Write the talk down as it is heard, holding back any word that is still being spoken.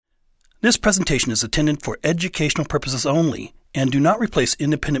This presentation is intended for educational purposes only and do not replace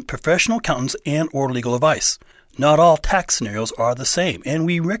independent professional accountants and or legal advice. Not all tax scenarios are the same, and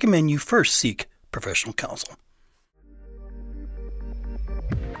we recommend you first seek professional counsel.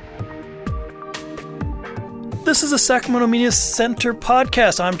 This is a Sacramento Media Center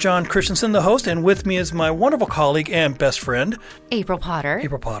podcast. I'm John Christensen, the host, and with me is my wonderful colleague and best friend, April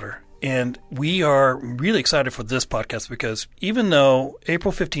Potter. And we are really excited for this podcast because even though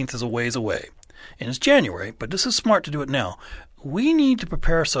April 15th is a ways away, and it's January, but this is smart to do it now, we need to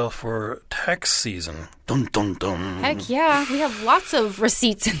prepare ourselves for tax season. Dun, dun, dun. Heck yeah. We have lots of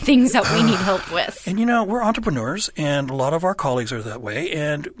receipts and things that we need help with. And, we're entrepreneurs, and a lot of our colleagues are that way.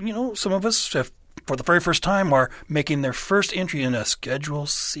 And, some of us have, for the very first time, are making their first entry in a Schedule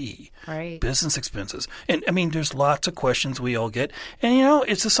C. Right. Business expenses. And, there's lots of questions we all get. And,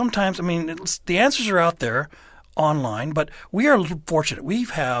 it's just sometimes, the answers are out there online, but we are a little fortunate. We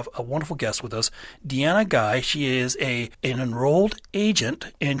have a wonderful guest with us, Deanna Guy. She is an enrolled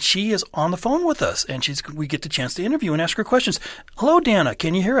agent, and she is on the phone with us. And we get the chance to interview and ask her questions. Hello, Deanna.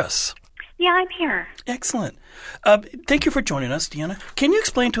 Can you hear us? Yeah, I'm here. Excellent. Thank you for joining us, Deanna. Can you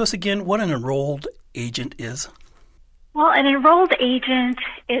explain to us again what an enrolled agent is? Well, an enrolled agent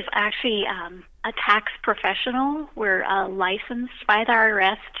is actually a tax professional. We're licensed by the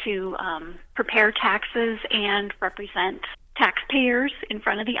IRS to prepare taxes and represent taxpayers in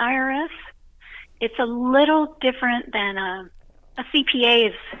front of the IRS. It's a little different than a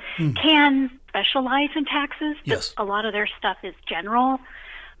CPA can specialize in taxes, but yes, a lot of their stuff is general,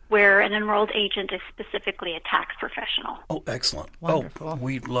 where an enrolled agent is specifically a tax professional. Oh, excellent. Wonderful. Oh,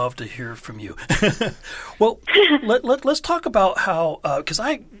 we'd love to hear from you. Well, let's talk about how, because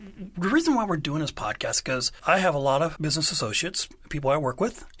the reason why we're doing this podcast, because I have a lot of business associates, people I work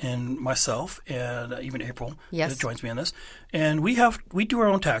with, and myself, and even April that joins me on this. And we do our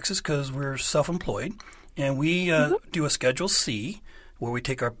own taxes because we're self-employed, and we do a Schedule C, where we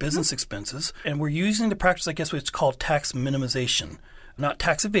take our business expenses, and we're using the practice, I guess, what's called tax minimization. Not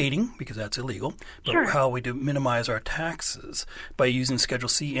tax evading, because that's illegal, but Sure. how we do minimize our taxes by using Schedule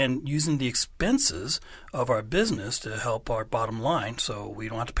C and using the expenses of our business to help our bottom line, so we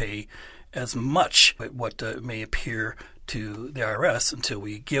don't have to pay as much what may appear to the IRS until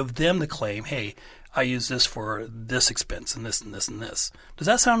we give them the claim, hey, I use this for this expense and this and this and this. Does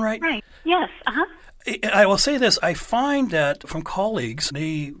that sound right? Right. Yes. I will say this. I find that from colleagues,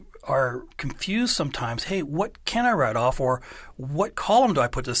 they are confused sometimes. Hey, what can I write off, or what column do I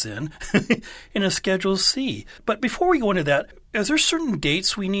put this in in a Schedule C? But before we go into that, is there certain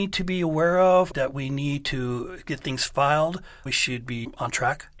dates we need to be aware of that we need to get things filed? We should be on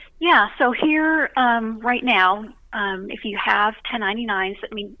track? Yeah, so here right now, if you have 1099s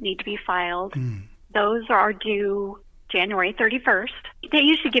that need to be filed, those are due January 31st. They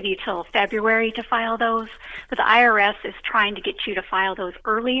usually give you till February to file those, but the IRS is trying to get you to file those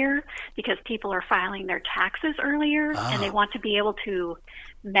earlier because people are filing their taxes earlier, and they want to be able to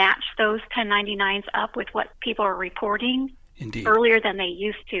match those 1099s up with what people are reporting earlier than they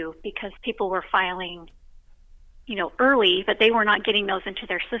used to, because people were filing early, but they were not getting those into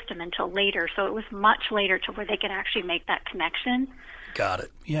their system until later. So it was much later to where they could actually make that connection. Got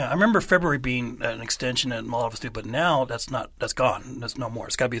it. Yeah, I remember February being an extension and all of us do, but now that's gone. There's no more.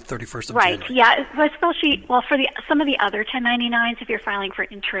 It's got to be the 31st of January. Right, yeah. Especially, for some of the other 1099s, if you're filing for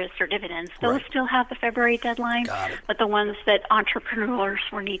interest or dividends, those still have the February deadline. Got it. But the ones that entrepreneurs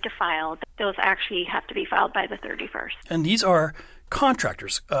will need to file, those actually have to be filed by the 31st. And these are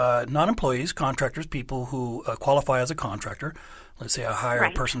contractors, not employees, contractors, people who qualify as a contractor. Let's say I hire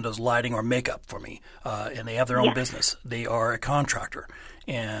a person who does lighting or makeup for me, and they have their own business. They are a contractor.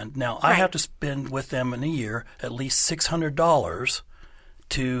 And now I have to spend with them in a year at least $600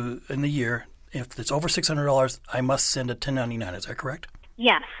 in the year. If it's over $600, I must send a 1099. Is that correct?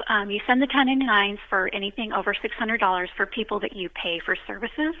 Yes. You send the 1099s for anything over $600 for people that you pay for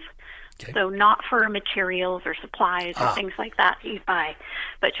services. Okay. So not for materials or supplies or things like that you buy,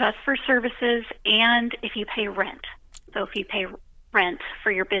 but just for services, and if you pay rent. So if you pay rent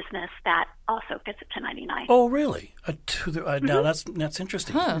for your business, that also gets a 1099. Oh, really? Now that's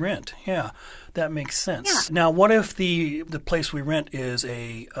interesting. Rent, yeah, that makes sense. Yeah. Now, what if the place we rent is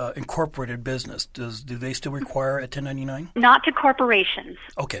a incorporated business? Do they still require a 1099? Not to corporations.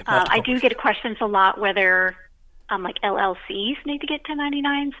 Okay. I do get questions a lot whether like LLCs need to get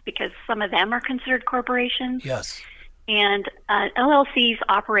 1099s because some of them are considered corporations. Yes. And LLCs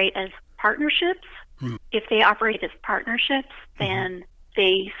operate as partnerships. If they operate as partnerships, then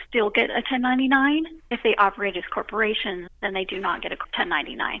they still get a 1099. If they operate as corporations, then they do not get a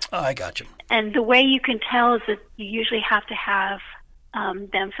 1099. I got you. And the way you can tell is that you usually have to have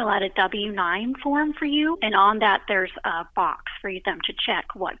them fill out a W-9 form for you, and on that there's a box for them to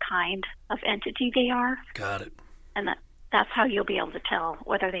check what kind of entity they are. Got it. And that's how you'll be able to tell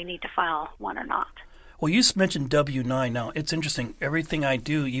whether they need to file one or not. Well, you mentioned W-9. Now, it's interesting. Everything I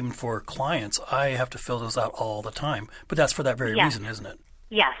do, even for clients, I have to fill those out all the time. But that's for that very reason, isn't it?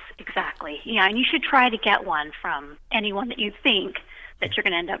 Yes, exactly. Yeah, and you should try to get one from anyone that you think that you're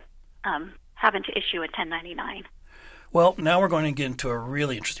going to end up having to issue a 1099. Well, now we're going to get into a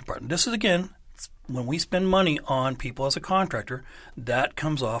really interesting part. And this is, again, when we spend money on people as a contractor, that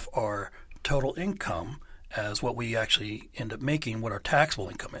comes off our total income as what we actually end up making, what our taxable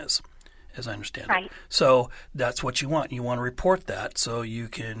income is, as I understand it. Right. So that's what you want. You want to report that so you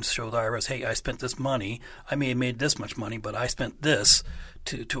can show the IRS, hey, I spent this money. I may have made this much money, but I spent this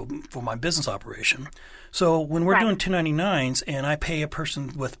for my business operation. So when we're doing 1099s and I pay a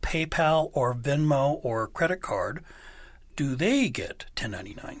person with PayPal or Venmo or credit card, do they get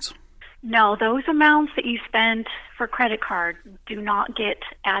 1099s? No, those amounts that you spend for credit card do not get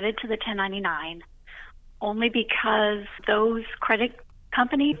added to the 1099, only because those credit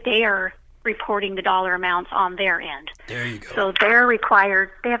companies, they are reporting the dollar amounts on their end. There you go. So they're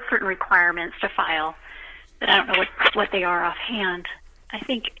required, they have certain requirements to file, but I don't know what they are offhand. I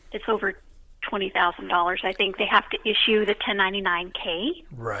think it's over $20,000. I think they have to issue the 1099-K.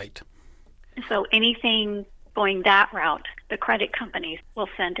 Right. So anything going that route, the credit companies will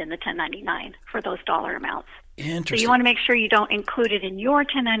send in the 1099 for those dollar amounts. Interesting. So you want to make sure you don't include it in your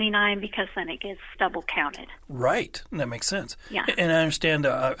 1099 because then it gets double counted. Right. That makes sense. Yeah. And I understand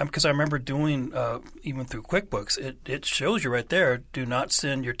because I remember doing, even through QuickBooks, it shows you right there, do not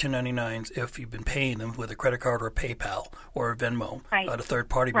send your 1099s if you've been paying them with a credit card or a PayPal or a Venmo at a third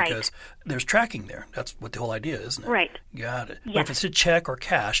party because there's tracking there. That's what the whole idea is, isn't it? Right. Got it. Yes. But if it's a check or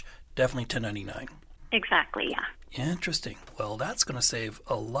cash, definitely 1099. Exactly, yeah. Interesting. Well, that's going to save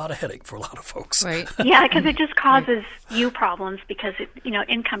a lot of headache for a lot of folks. Right. Yeah, because it just causes you problems because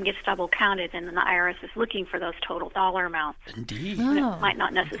income gets double counted, and then the IRS is looking for those total dollar amounts. Indeed. And it might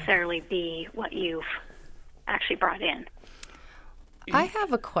not necessarily be what you've actually brought in. I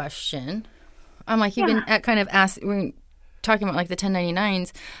have a question. I'm like, you've been kind of asking, talking about like the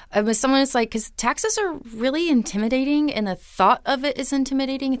 1099s. As someone is like, because taxes are really intimidating and the thought of it is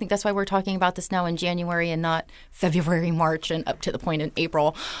intimidating. I think that's why we're talking about this now in January and not February, March, and up to the point in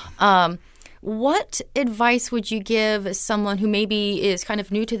April. What advice would you give someone who maybe is kind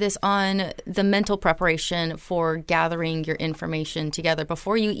of new to this on the mental preparation for gathering your information together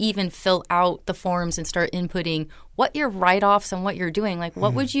before you even fill out the forms and start inputting what your write-offs and what you're doing? Like,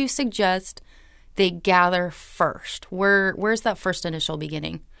 what would you suggest they gather first? Where's that first initial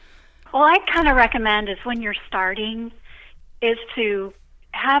beginning? Well, I kind of recommend is when you're starting is to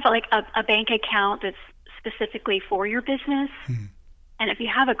have like a bank account that's specifically for your business. And if you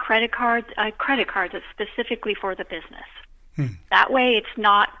have a credit card that's specifically for the business. That way it's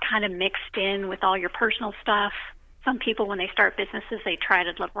not kind of mixed in with all your personal stuff. Some people, when they start businesses, they try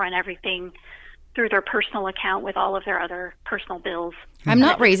to run everything through their personal account with all of their other personal bills. I'm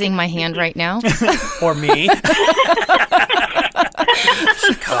not raising my hand right now. Or me.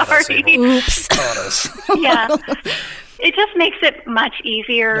 Sorry. Oops. Caught us. Yeah. It just makes it much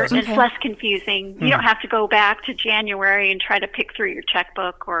easier. Doesn't It's it? less confusing. You don't have to go back to January and try to pick through your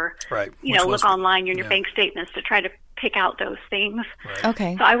checkbook or, Right. look online in your bank statements to try to pick out those things.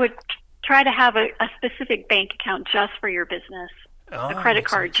 Okay. So I would try to have a specific bank account just for your business, a credit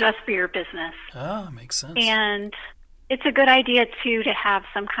makes card sense. just for your business. Makes sense. And it's a good idea, too, to have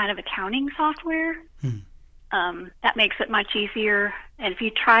some kind of accounting software. That makes it much easier. And if you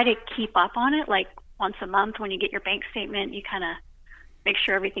try to keep up on it, like once a month when you get your bank statement, you kind of make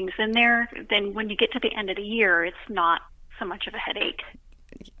sure everything's in there. Then when you get to the end of the year, it's not so much of a headache.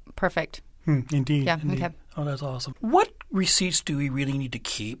 Perfect. Indeed. Yeah, Indeed. okay. Oh, that's awesome. What receipts do we really need to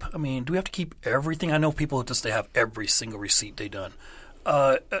keep? I mean, do we have to keep everything? I know people they have every single receipt they've done.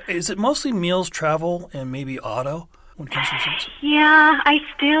 Is it mostly meals, travel, and maybe auto when it comes to receipts? Yeah, I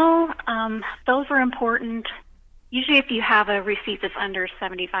still, those are important. Usually if you have a receipt that's under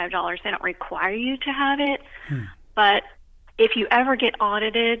 $75, they don't require you to have it. But if you ever get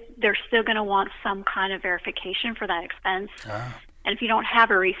audited, they're still going to want some kind of verification for that expense. And if you don't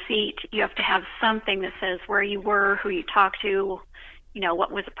have a receipt, you have to have something that says where you were, who you talked to,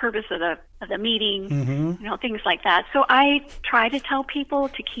 what was the purpose of the meeting, things like that. So I try to tell people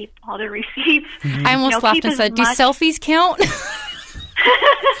to keep all the receipts. I almost laughed and said, do selfies count?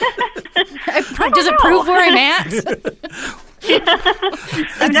 Does it prove where I'm at?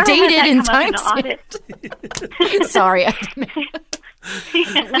 I've never dated had that in come up time in the audit. Sorry.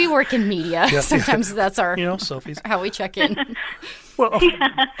 We work in media. Yeah. Sometimes that's our selfies. how we check in. Well,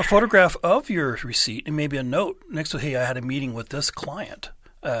 a photograph of your receipt and maybe a note next to, hey, I had a meeting with this client.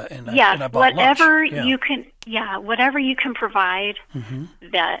 And I bought whatever lunch. you can. Yeah, whatever you can provide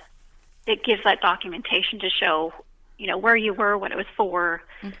that it gives that documentation to show, where you were, what it was for,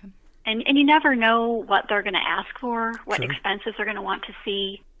 and you never know what they're going to ask for, what expenses they're going to want to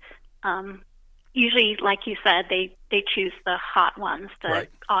see. Usually, like you said, they choose the hot ones, the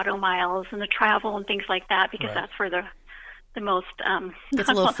auto miles and the travel and things like that, because that's where the most gets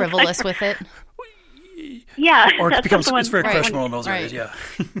a little frivolous with it. Yeah, or it's very questionable in those areas. Yeah.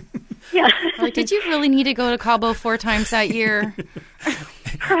 Yeah. Like, did you really need to go to Cabo 4 times that year?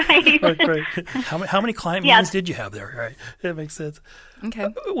 Right. How many client meetings did you have there? Right. That makes sense. Okay.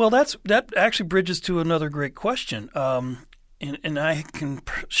 Well, that actually bridges to another great question. And I can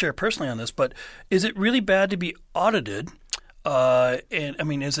share personally on this, but is it really bad to be audited? And I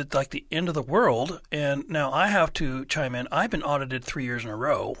mean, is it like the end of the world? And now I have to chime in. I've been audited 3 years in a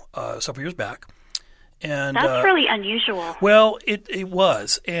row, several years back. And that's really unusual. Well, it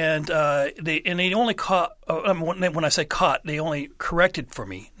was, and they only caught. When I say caught, they only corrected for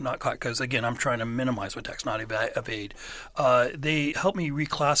me, not caught, because again, I'm trying to minimize my tax, not evade. They helped me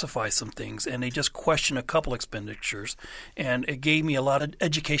reclassify some things, and they just questioned a couple expenditures, and it gave me a lot of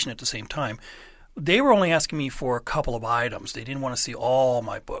education at the same time. They were only asking me for a couple of items. They didn't want to see all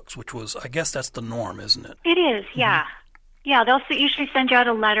my books, which was, I guess, that's the norm, isn't it? It is, yeah. Yeah, they'll usually send you out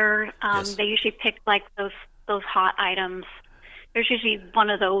a letter. Yes. They usually pick like those hot items. There's usually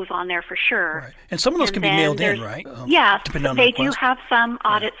one of those on there for sure. Right. And some of those can be mailed in, right? Yes, they do have some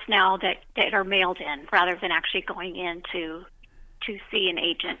audits now that are mailed in rather than actually going in to see an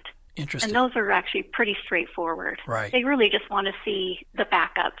agent. Interesting. And those are actually pretty straightforward. Right. They really just want to see the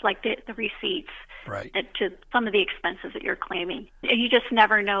backups, like the receipts to some of the expenses that you're claiming. You just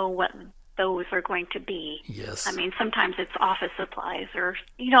never know what those are going to be. Yes. I mean, sometimes it's office supplies, or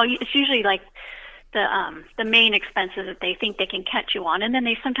it's usually like the main expenses that they think they can catch you on, and then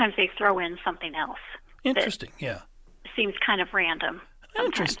sometimes they throw in something else. Interesting. Yeah. Seems kind of random. Sometimes.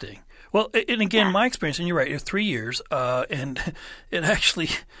 Interesting. Well, and again, my experience, and you're right, 3 years, and it actually,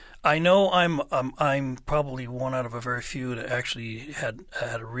 I know I'm probably one out of a very few that actually had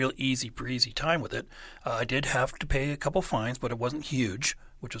a real easy breezy time with it. I did have to pay a couple fines, but it wasn't huge,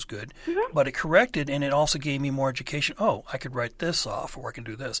 which was good. But it corrected, and it also gave me more education. Oh, I could write this off, or I can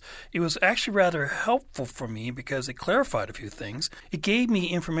do this. It was actually rather helpful for me because it clarified a few things. It gave me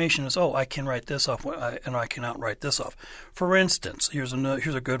information as, I can write this off, and I cannot write this off. For instance, here's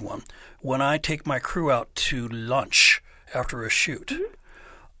a good one. When I take my crew out to lunch after a shoot,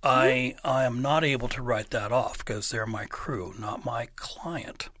 I am not able to write that off because they're my crew, not my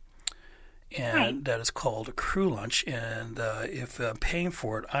client. And that is called a crew lunch. And if I'm paying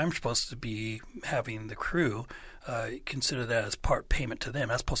for it, I'm supposed to be having the crew consider that as part payment to them.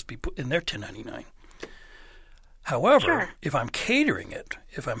 That's supposed to be put in their 1099. However, if I'm catering it,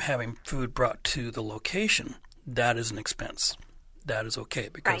 if I'm having food brought to the location, that is an expense. That is okay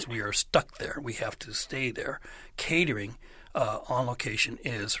because we are stuck there. We have to stay there. Catering on location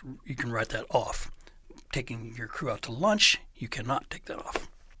is, you can write that off. Taking your crew out to lunch, you cannot take that off.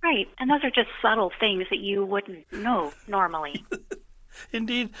 Right, and those are just subtle things that you wouldn't know normally.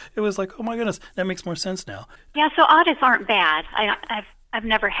 Indeed, it was like, oh my goodness, that makes more sense now. Yeah, so audits aren't bad. I've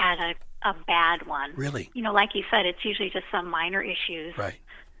never had a bad one. Really? Like you said, it's usually just some minor issues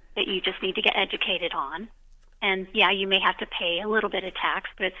that you just need to get educated on. And yeah, you may have to pay a little bit of tax,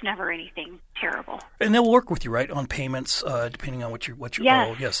 but it's never anything terrible. And they'll work with you, right, on payments, depending on what you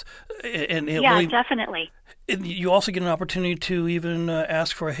owe. Yes. And really, definitely. You also get an opportunity to even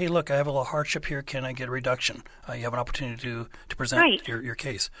ask for, hey, look, I have a little hardship here. Can I get a reduction? You have an opportunity to present your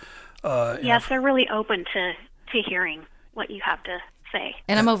case. Yes, they're really open to hearing what you have to say.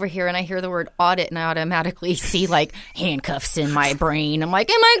 And I'm over here and I hear the word audit and I automatically see like handcuffs in my brain. I'm like,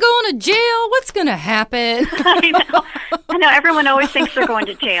 am I going to jail? What's going to happen? I know. Everyone always thinks they're going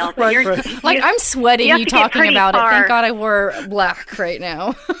to jail. But Like I'm sweating you talking about it. Thank God I wore black right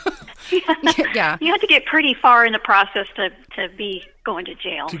now. Yeah. You have to get pretty far in the process to be going to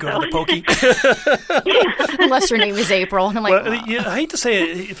jail. To go to the pokey. Unless your name is April. And I'm like, I hate to say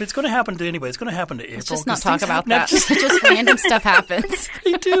it. If it's going to happen to anybody, it's going to happen to April. Let's just not talk about that. Just random stuff happens.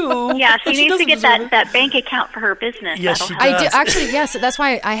 They do. Yeah, she needs to get that bank account for her business. Yes, she does. I do. Actually, yes. That's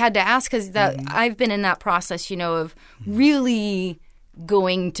why I had to ask because I've been in that process, of really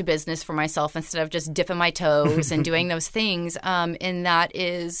going to business for myself instead of just dipping my toes and doing those things. And that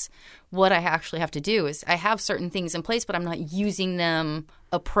is what I actually have to do is I have certain things in place, but I'm not using them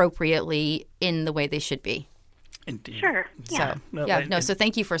appropriately in the way they should be. Indeed. Sure. Yeah. So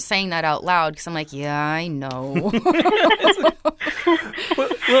thank you for saying that out loud, because I'm like, yeah, I know.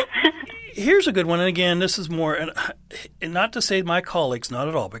 well, here's a good one. And again, this is more, and not to say my colleagues, not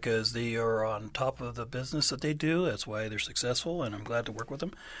at all, because they are on top of the business that they do. That's why they're successful, and I'm glad to work with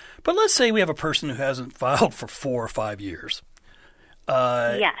them. But let's say we have a person who hasn't filed for 4 or 5 years.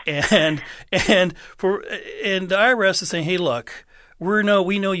 Yes. And the IRS is saying, hey, look,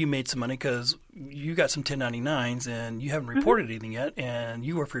 we know you made some money because you got some 1099s and you haven't reported anything yet, and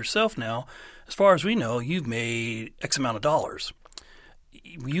you work for yourself now. As far as we know, you've made X amount of dollars.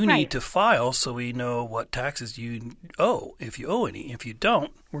 You need to file so we know what taxes you owe, if you owe any. If you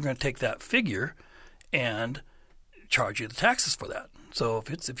don't, we're going to take that figure and charge you the taxes for that. So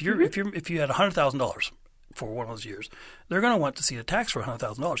if you had $100,000 for one of those years, they're going to want to see the tax for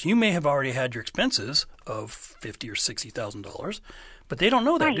 $100,000. You may have already had your expenses of $50,000 or $60,000, but they don't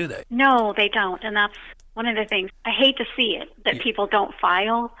know that, do they? No, they don't, and that's one of the things. I hate to see it, that people don't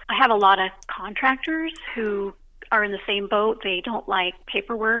file. I have a lot of contractors who are in the same boat. They don't like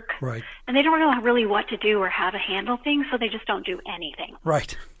paperwork, right? And they don't know really what to do or how to handle things, so they just don't do anything.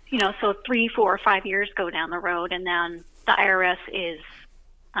 Right. So 3, 4, or 5 years go down the road, and then the IRS is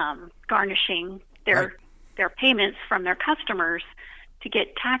garnishing their payments from their customers to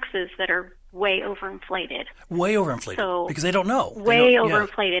get taxes that are way overinflated. Way overinflated. So because they don't know. Way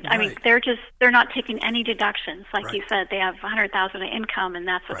overinflated. Yeah, I mean, they're not taking any deductions. Like you said, they have $100,000 of income, and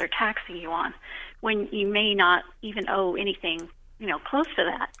that's what they're taxing you on, when you may not even owe anything, close to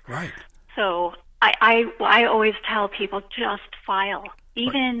that. Right. So I always tell people, just file.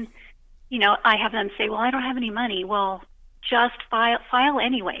 Even, I have them say, well, I don't have any money. Well, just file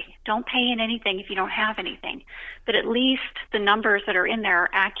anyway. Don't pay in anything if you don't have anything. But at least the numbers that are in there are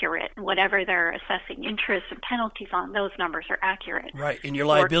accurate. Whatever they're assessing interest and penalties on, those numbers are accurate. Right. And your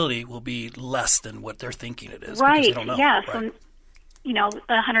liability will be less than what they're thinking it is. Right. Because they don't know. Yes. Right. And, the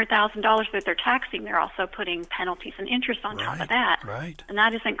 $100,000 that they're taxing, they're also putting penalties and interest on top of that. Right. And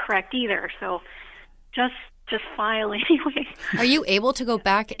that isn't correct either. So just file anyway. Are you able to go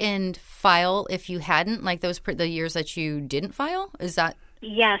back and file if you hadn't, like the years that you didn't file? Is that?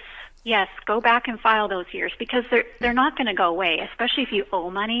 Yes. Go back and file those years, because they're not going to go away, especially if you owe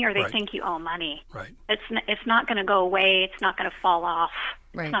money or they think you owe money. Right. It's not going to go away. It's not going to fall off.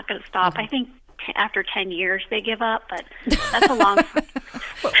 Right. It's not going to stop. I think after 10 years they give up, but that's a long.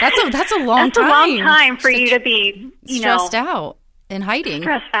 that's a long time. That's a long time for you to be stressed out. In hiding.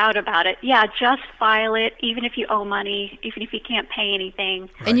 Stressed out about it. Yeah, just file it, even if you owe money, even if you can't pay anything.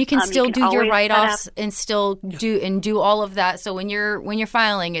 Right. And you can still do your write-offs and still do all of that. So when you're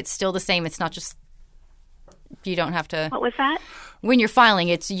filing, it's still the same. It's not just you don't have to. What was that? When you're filing,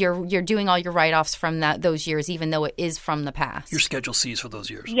 it's you're doing all your write-offs from those years, even though it is from the past. Your Schedule C's for those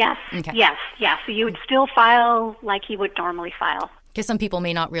years. Yes. Okay. Yes. So you would still file like you would normally file. Because some people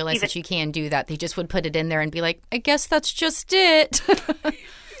may not realize that you can do that. They just would put it in there and be like, I guess that's just it.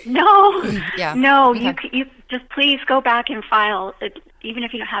 No. Yeah. No, okay. you just please go back and file. Even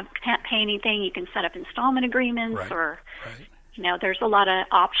if you can't pay anything, you can set up installment agreements or, there's a lot of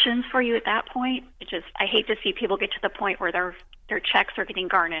options for you at that point. I hate to see people get to the point where their checks are getting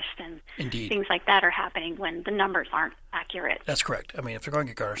garnished and things like that are happening when the numbers aren't accurate. That's correct. I mean, if they're going to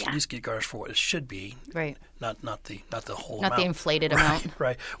get garnished, at least get garnished for what it should be. Right. Not the whole amount. Not the inflated amount.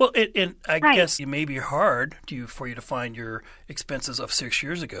 Right. Well, and I guess it may be hard for you to find your expenses of 6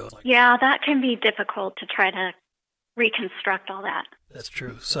 years ago. Yeah, that can be difficult to try to reconstruct all that. That's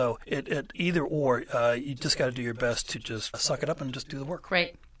true. So it either or, you just got to do your best to just suck it up and just do the work.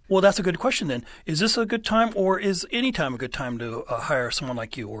 Right. Well, that's a good question then. Is this a good time, or is any time a good time to hire someone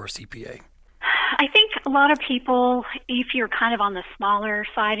like you or a CPA? I think a lot of people, if you're kind of on the smaller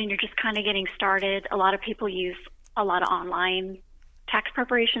side and you're just kind of getting started, a lot of people use a lot of online tax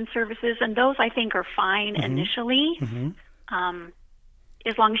preparation services, and those I think are fine initially,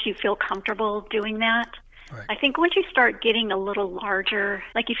 as long as you feel comfortable doing that. Right. I think once you start getting a little larger,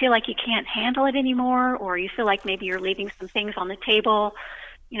 like you feel like you can't handle it anymore, or you feel like maybe you're leaving some things on the table,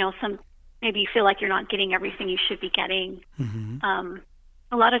 maybe you feel like you're not getting everything you should be getting.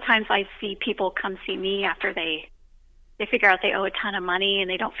 A lot of times I see people come see me after they figure out they owe a ton of money and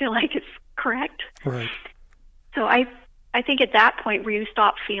they don't feel like it's correct. Right. So I think at that point where you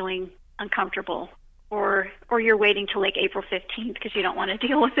stop feeling uncomfortable, or you're waiting till like April 15th because you don't want to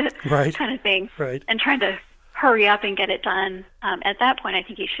deal with it, kind of thing, and trying to hurry up and get it done. At that point, I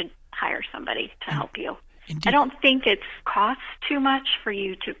think you should hire somebody to help you. Indeed. I don't think it costs too much for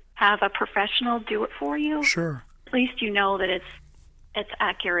you to have a professional do it for you. Sure. At least you know that it's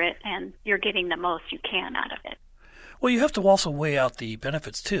accurate and you're getting the most you can out of it. Well, you have to also weigh out the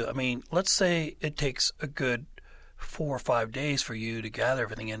benefits too. I mean, let's say it takes a good 4 or 5 days for you to gather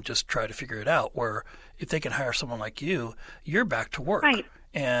everything and just try to figure it out. Where if they can hire someone like you, you're back to work. Right.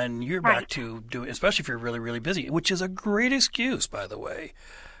 And you're back to doing, especially if you're really, really busy, which is a great excuse, by the way.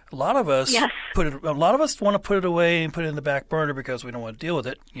 A lot of us want to put it away and put it in the back burner because we don't want to deal with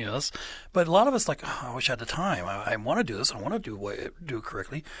it. Yes, but a lot of us I wish I had the time. I want to do this. I want to do it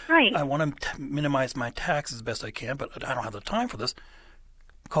correctly. Right. I want to minimize my taxes as best I can, but I don't have the time for this.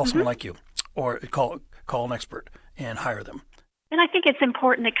 Call someone like you, or call an expert and hire them. And I think it's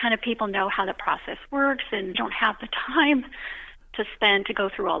important that kind of people know how the process works and don't have the time to spend to go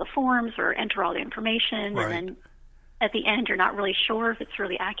through all the forms or enter all the information, Right. and then at the end you're not really sure if it's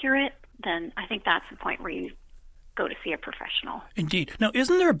really accurate, then I think that's the point where you go to see a professional. Indeed. Now,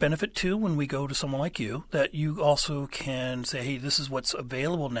 isn't there a benefit, too, when we go to someone like you, that you also can say, hey, this is what's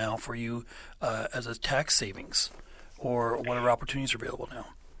available now for you as a tax savings, or whatever opportunities are available now?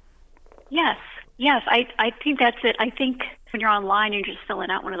 Yes, I think that's it. I think when you're online, you're just filling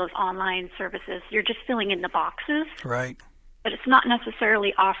out one of those online services. You're just filling in the boxes. Right. But it's not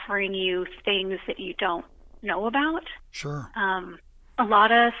necessarily offering you things that you don't know about. Sure. A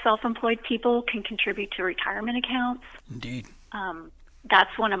lot of self-employed people can contribute to retirement accounts. Indeed.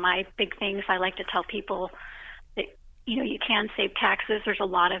 That's one of my big things. I like to tell people that, you can save taxes. There's a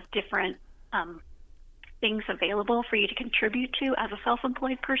lot of different things available for you to contribute to as a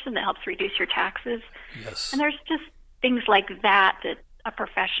self-employed person that helps reduce your taxes. Yes. And there's just things like that a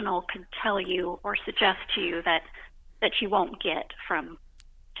professional can tell you or suggest to you that you won't get from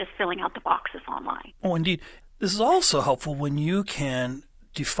just filling out the boxes online. Oh, indeed. This is also helpful when you can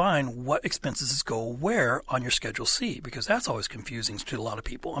define what expenses go where on your Schedule C, because that's always confusing to a lot of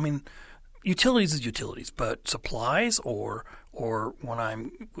people. I mean, utilities is utilities, but supplies or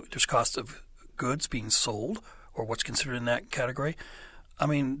when there's cost of goods being sold or what's considered in that category, I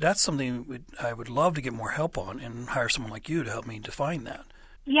mean, that's something I would love to get more help on and hire someone like you to help me define that.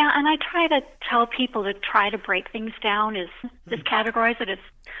 Yeah, and I try to tell people to try to break things down, just categorize it as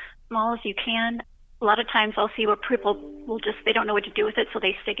small as you can. A lot of times I'll see where people they don't know what to do with it, so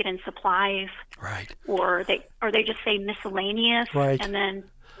they stick it in supplies. Right. Or they just say miscellaneous. Right. And then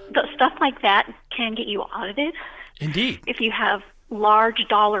stuff like that can get you audited. Indeed. If you have large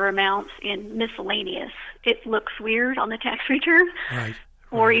dollar amounts in miscellaneous, it looks weird on the tax return. Right.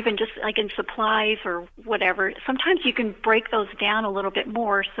 Or even just like in supplies or whatever. Sometimes you can break those down a little bit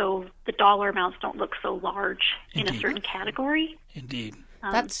more so the dollar amounts don't look so large in a certain category. Indeed.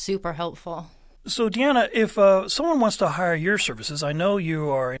 That's super helpful. So, Deanna, if someone wants to hire your services, I know you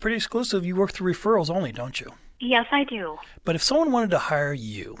are pretty exclusive. You work through referrals only, don't you? Yes, I do. But if someone wanted to hire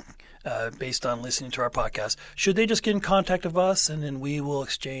you based on listening to our podcast, should they just get in contact with us and then we will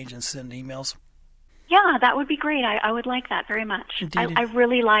exchange and send emails? Yeah, that would be great. I would like that very much. Indeed. I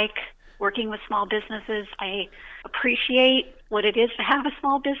really like working with small businesses. I appreciate what it is to have a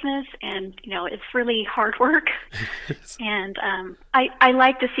small business, and it's really hard work. And I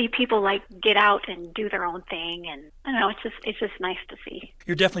like to see people get out and do their own thing, and I don't know, it's just nice to see.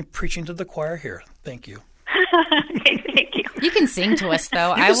 You're definitely preaching to the choir here. Thank you. Thank you. You can sing to us,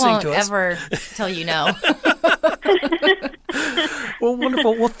 though. I won't ever tell you no. Well,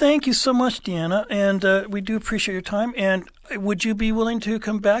 wonderful. Well, thank you so much, Deanna, and we do appreciate your time. And would you be willing to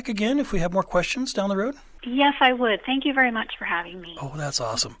come back again if we have more questions down the road? Yes, I would. Thank you very much for having me. Oh, that's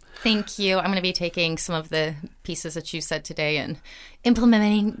awesome. Thank you. I'm going to be taking some of the pieces that you said today and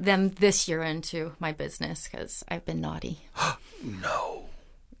implementing them this year into my business because I've been naughty. No.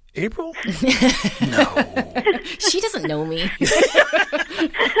 April? No. She doesn't know me.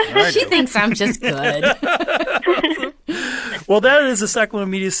 She thinks I'm just good. Well, that is the Sacramento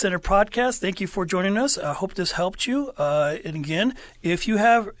Media Center podcast. Thank you for joining us. I hope this helped you. And again, if you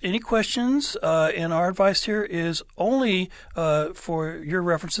have any questions, and our advice here is only for your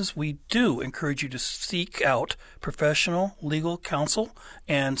references, we do encourage you to seek out professional legal counsel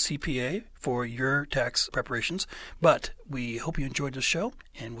and CPA for your tax preparations. But we hope you enjoyed the show,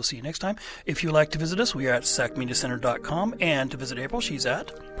 and we'll see you next time. If you'd like to visit us, we are at sacmediacenter.com, and to visit April, she's at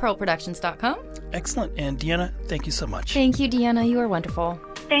pearlproductions.com. Excellent. And Deanna, thank you so much. Thank you, Deanna. You are wonderful.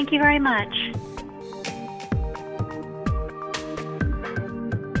 Thank you very much.